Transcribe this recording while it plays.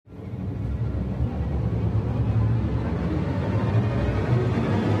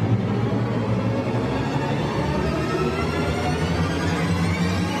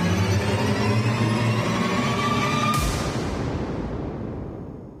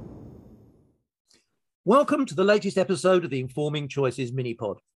Welcome to the latest episode of the Informing Choices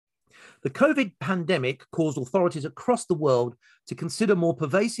mini-pod. The COVID pandemic caused authorities across the world to consider more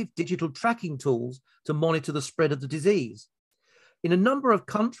pervasive digital tracking tools to monitor the spread of the disease. In a number of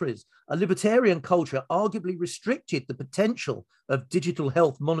countries, a libertarian culture arguably restricted the potential of digital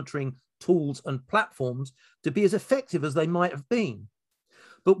health monitoring tools and platforms to be as effective as they might have been.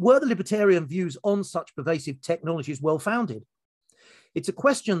 But were the libertarian views on such pervasive technologies well-founded? It's a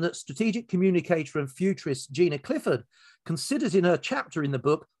question that strategic communicator and futurist Gina Clifford considers in her chapter in the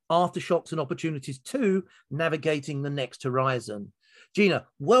book, Aftershocks and Opportunities 2, Navigating the Next Horizon. Gina,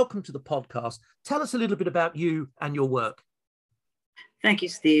 welcome to the podcast. Tell us a little bit about you and your work. Thank you,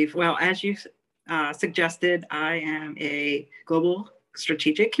 Steve. Well, as you suggested, I am a global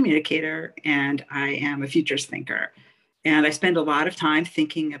strategic communicator and I am a futures thinker. And I spend a lot of time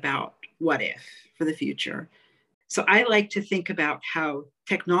thinking about what if for the future. So I like to think about how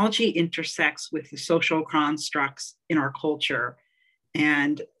technology intersects with the social constructs in our culture.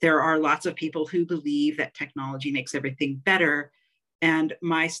 And there are lots of people who believe that technology makes everything better. And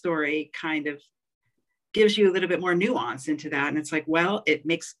my story kind of gives you a little bit more nuance into that. And it's like, well, it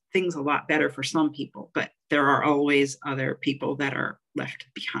makes things a lot better for some people, but there are always other people that are left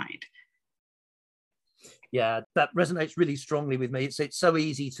behind. Yeah, that resonates really strongly with me. It's so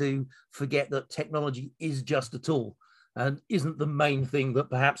easy to forget that technology is just a tool and isn't the main thing that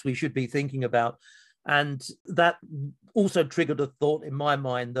perhaps we should be thinking about. And that also triggered a thought in my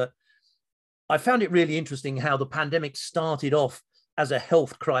mind that I found it really interesting how the pandemic started off as a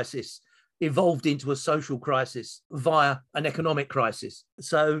health crisis, evolved into a social crisis via an economic crisis.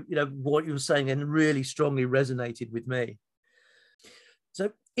 So, what you were saying and really strongly resonated with me.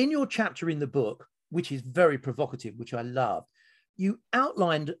 So in your chapter in the book, which is very provocative, which I love, you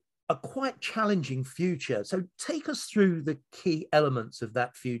outlined a quite challenging future. So take us through the key elements of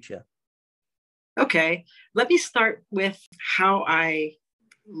that future. Okay, let me start with how I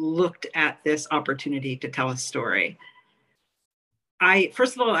looked at this opportunity to tell a story.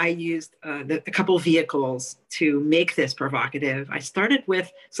 First of all, I used a couple of vehicles to make this provocative. I started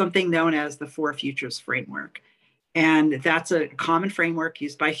with something known as the Four Futures Framework. And that's a common framework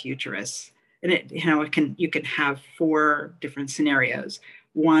used by futurists. And you can have four different scenarios.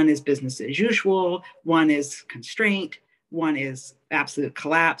 One is business as usual, one is constraint, one is absolute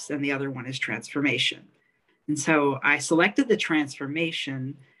collapse, and the other one is transformation. And so I selected the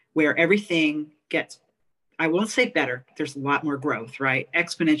transformation where everything gets, I won't say better, there's a lot more growth, right?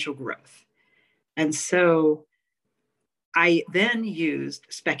 Exponential growth. And so I then used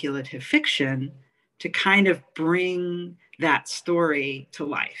speculative fiction to kind of bring that story to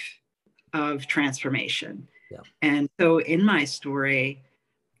life of transformation. Yeah. And so in my story,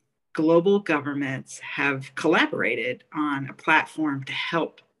 global governments have collaborated on a platform to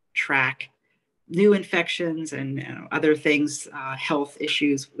help track new infections and other things, health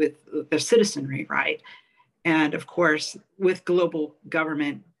issues with their citizenry, right? And of course, with global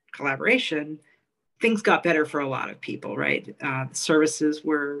government collaboration, things got better for a lot of people, right? Services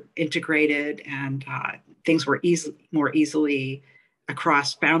were integrated and things were more easily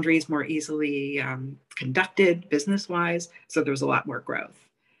across boundaries, more easily conducted business-wise. So there was a lot more growth.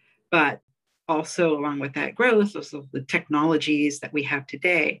 But also along with that growth, also the technologies that we have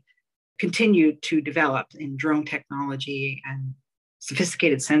today continued to develop in drone technology and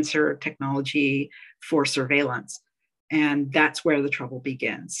sophisticated sensor technology for surveillance. And that's where the trouble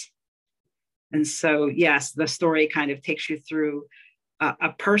begins. And so, yes, the story kind of takes you through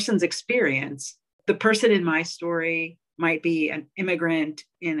a person's experience. The person in my story might be an immigrant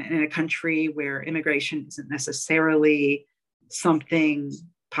in a country where immigration isn't necessarily something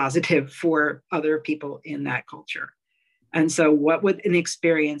positive for other people in that culture. And so what would an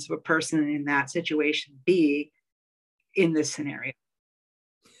experience of a person in that situation be in this scenario?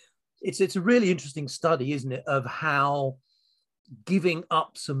 It's a really interesting study, isn't it, of how giving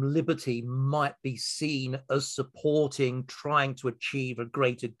up some liberty might be seen as supporting, trying to achieve a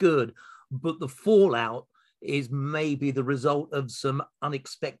greater good, but the fallout is maybe the result of some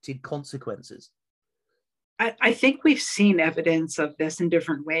unexpected consequences. I think we've seen evidence of this in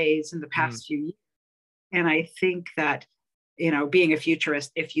different ways in the past few years. And I think that, being a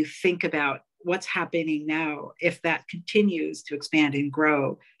futurist, if you think about what's happening now, if that continues to expand and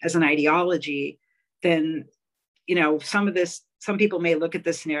grow as an ideology, then, some people may look at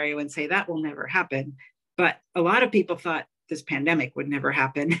this scenario and say that will never happen. But a lot of people thought this pandemic would never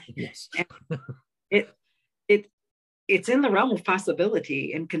happen. Yes. It's in the realm of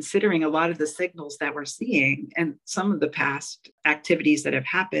possibility, and considering a lot of the signals that we're seeing and some of the past activities that have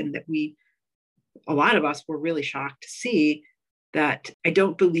happened that a lot of us were really shocked to see, that I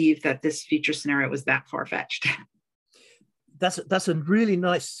don't believe that this future scenario was that far-fetched. That's a really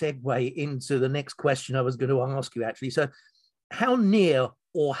nice segue into the next question I was going to ask you, actually. So how near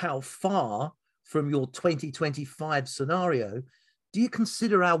or how far from your 2025 scenario do you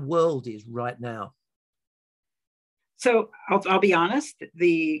consider our world is right now? So I'll be honest,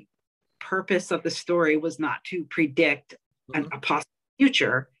 the purpose of the story was not to predict a possible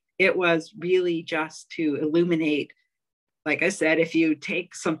future. It was really just to illuminate, like I said, if you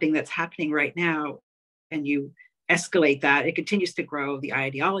take something that's happening right now and you escalate that, it continues to grow. The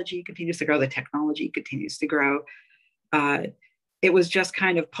ideology continues to grow. The technology continues to grow. It was just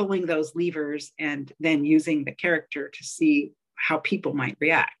kind of pulling those levers and then using the character to see how people might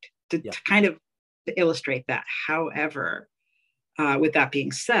react to kind of to illustrate that. However, with that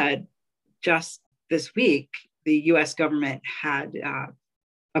being said, just this week, the US government had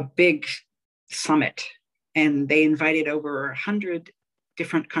a big summit, and they invited over 100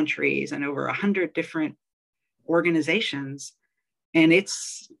 different countries and over 100 different organizations. And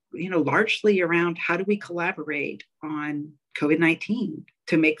it's, largely around how do we collaborate on COVID-19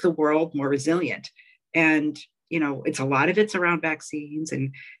 to make the world more resilient. And, it's a lot of it's around vaccines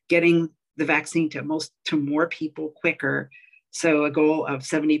and getting the vaccine to more people quicker. So a goal of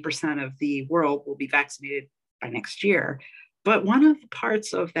 70% of the world will be vaccinated by next year. But one of the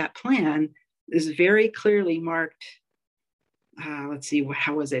parts of that plan is very clearly marked, let's see,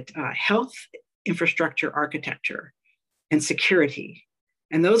 how was it? Health, infrastructure, architecture, and security.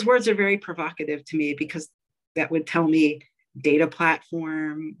 And those words are very provocative to me because that would tell me data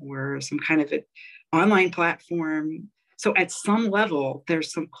platform or some kind of an online platform. So at some level,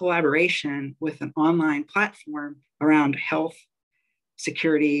 there's some collaboration with an online platform around health,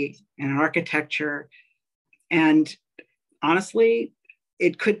 security, and architecture. And honestly,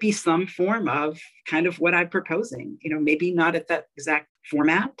 it could be some form of kind of what I'm proposing, maybe not at that exact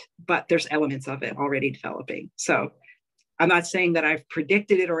format, but there's elements of it already developing. So I'm not saying that I've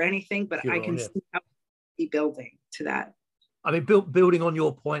predicted it or anything, but I can see how be building to that. I mean, building on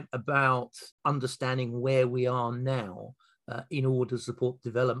your point about understanding where we are now in order to support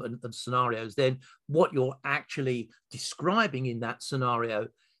development of scenarios, then what you're actually describing in that scenario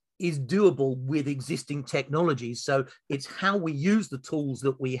is doable with existing technologies. So it's how we use the tools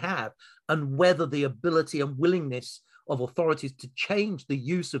that we have and whether the ability and willingness of authorities to change the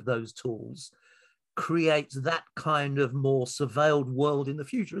use of those tools creates that kind of more surveilled world in the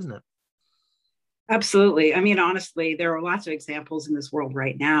future, isn't it? Absolutely. I mean, honestly, there are lots of examples in this world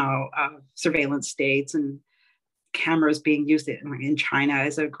right now of surveillance states, and cameras being used in China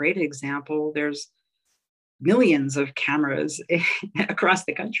is a great example. There's millions of cameras across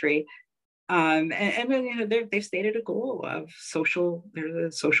the country. And they've stated a goal of social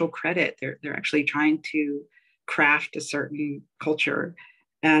credit. They're actually trying to craft a certain culture.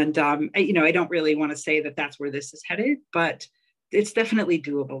 And, I don't really want to say that that's where this is headed, but it's definitely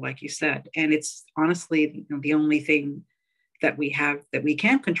doable, like you said. And it's honestly, the only thing that we have that we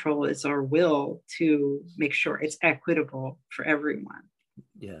can control is our will to make sure it's equitable for everyone.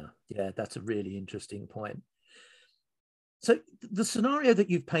 Yeah, that's a really interesting point. So the scenario that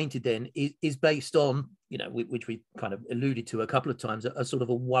you've painted then is based on, which we kind of alluded to a couple of times, a sort of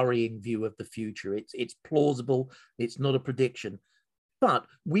a worrying view of the future. It's plausible. It's not a prediction. But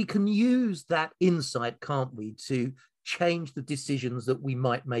we can use that insight, can't we, to change the decisions that we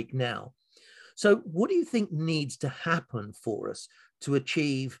might make now. So what do you think needs to happen for us to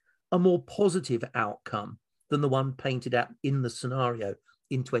achieve a more positive outcome than the one painted out in the scenario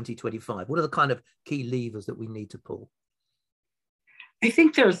in 2025? What are the kind of key levers that we need to pull? I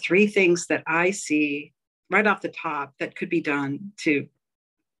think there are three things that I see right off the top that could be done to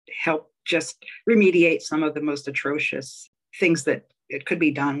help just remediate some of the most atrocious things that it could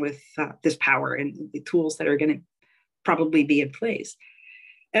be done with this power and the tools that are going to probably be in place.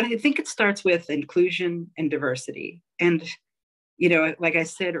 And I think it starts with inclusion and diversity. And, like I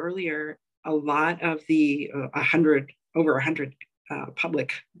said earlier, a lot of the over 100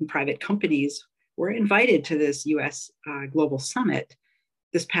 public and private companies were invited to this US Global Summit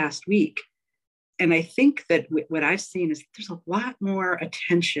this past week. And I think that what I've seen is there's a lot more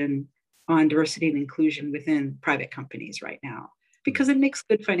attention on diversity and inclusion within private companies right now, because it makes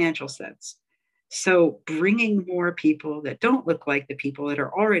good financial sense. So bringing more people that don't look like the people that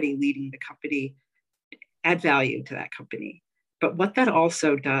are already leading the company add value to that company. But what that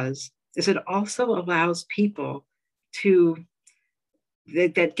also does is it also allows people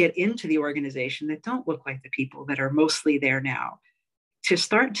that get into the organization that don't look like the people that are mostly there now, to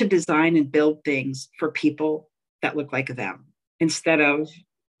start to design and build things for people that look like them instead of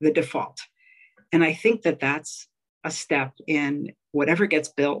the default. And I think that that's a step in whatever gets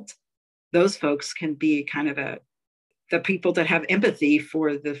built. Those folks can be kind of the people that have empathy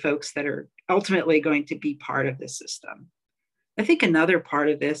for the folks that are ultimately going to be part of the system. I think another part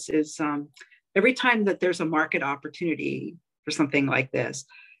of this is every time that there's a market opportunity for something like this,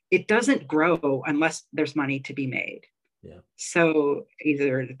 it doesn't grow unless there's money to be made. Yeah. So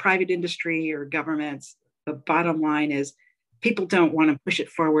either the private industry or governments, the bottom line is people don't want to push it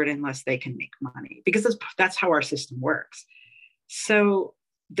forward unless they can make money, because that's how our system works. So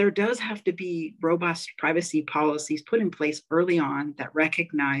there does have to be robust privacy policies put in place early on that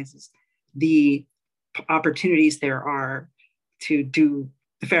recognizes the opportunities there are to do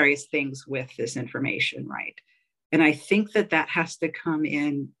various things with this information, right? And I think that has to come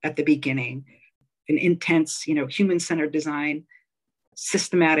in at the beginning, an intense, human-centered design,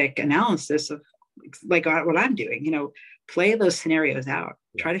 systematic analysis of like what I'm doing, play those scenarios out,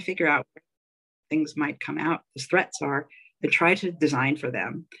 try to figure out where things might come out, as threats are, and try to design for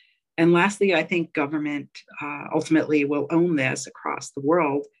them. And lastly, I think government ultimately will own this across the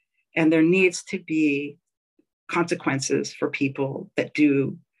world, and there needs to be consequences for people that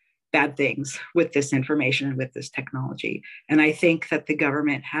do bad things with this information and with this technology. And I think that the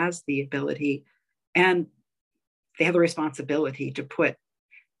government has the ability and they have the responsibility to put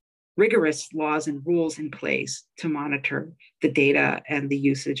rigorous laws and rules in place to monitor the data and the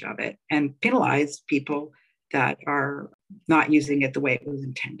usage of it and penalize people that are not using it the way it was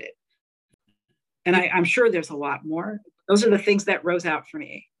intended. And I'm sure there's a lot more. Those are the things that rose out for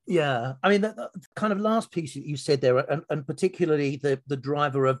me. Yeah, I mean, the kind of last piece that you said there, and particularly the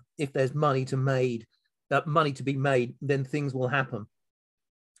driver of if there's money to be made, then things will happen.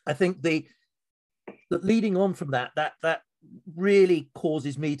 I think the leading on from that really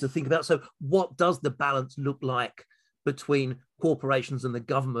causes me to think about, so what does the balance look like between corporations and the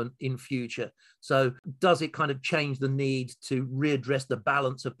government in future? So does it kind of change the need to readdress the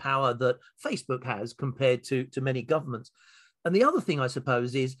balance of power that Facebook has compared to many governments? And the other thing, I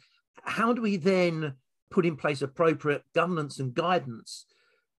suppose, is how do we then put in place appropriate governance and guidance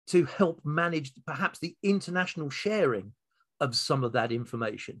to help manage perhaps the international sharing of some of that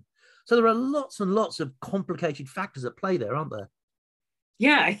information? So there are lots and lots of complicated factors at play there, aren't there?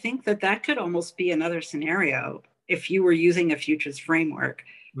 Yeah, I think that could almost be another scenario if you were using a futures framework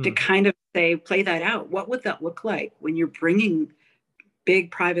to kind of play that out. What would that look like when you're bringing big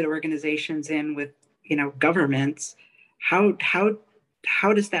private organizations in with, governments? How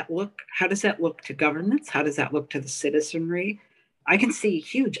does that look? How does that look to governments? How does that look to the citizenry? I can see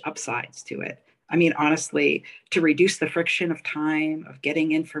huge upsides to it. I mean, honestly, to reduce the friction of time, of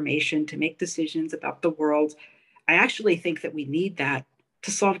getting information, to make decisions about the world. I actually think that we need that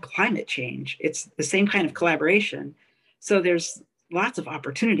to solve climate change. It's the same kind of collaboration. So there's lots of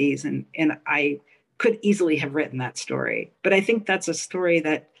opportunities, and I could easily have written that story. But I think that's a story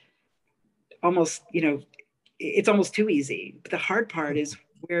that almost, it's almost too easy. But the hard part is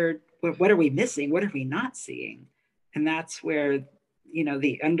what are we missing? What are we not seeing? And that's where,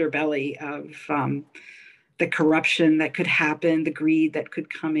 the underbelly of the corruption that could happen, the greed that could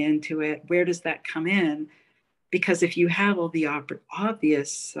come into it, where does that come in? Because if you have all the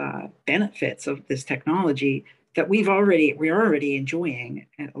obvious benefits of this technology that we're already enjoying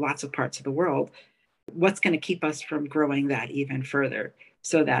in lots of parts of the world, what's going to keep us from growing that even further?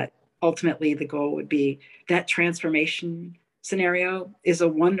 So that ultimately the goal would be that transformation scenario is a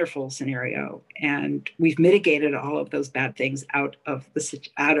wonderful scenario, and we've mitigated all of those bad things out of the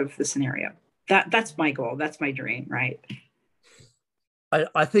scenario. That's my goal. That's my dream, right?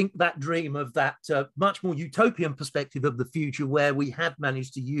 I think that dream of that much more utopian perspective of the future, where we have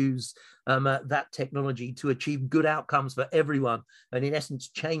managed to use that technology to achieve good outcomes for everyone, and in essence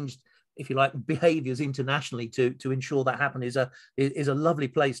changed, if you like, behaviors internationally to ensure that happen, is a lovely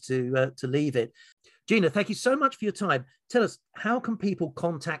place to leave it. Gina, thank you so much for your time. Tell us, how can people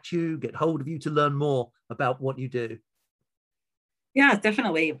contact you, get hold of you to learn more about what you do? Yeah,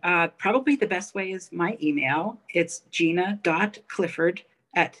 definitely. Probably the best way is my email. It's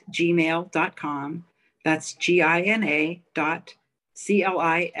gina.clifford@gmail.com. That's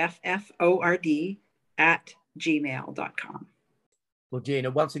gina.clifford@gmail.com. Well,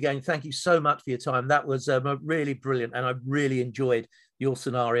 Gina, once again, thank you so much for your time. That was really brilliant, and I really enjoyed your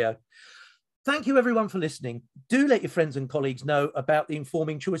scenario. Thank you, everyone, for listening. Do let your friends and colleagues know about the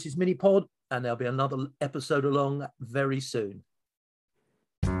Informing Choices mini pod, and there'll be another episode along very soon.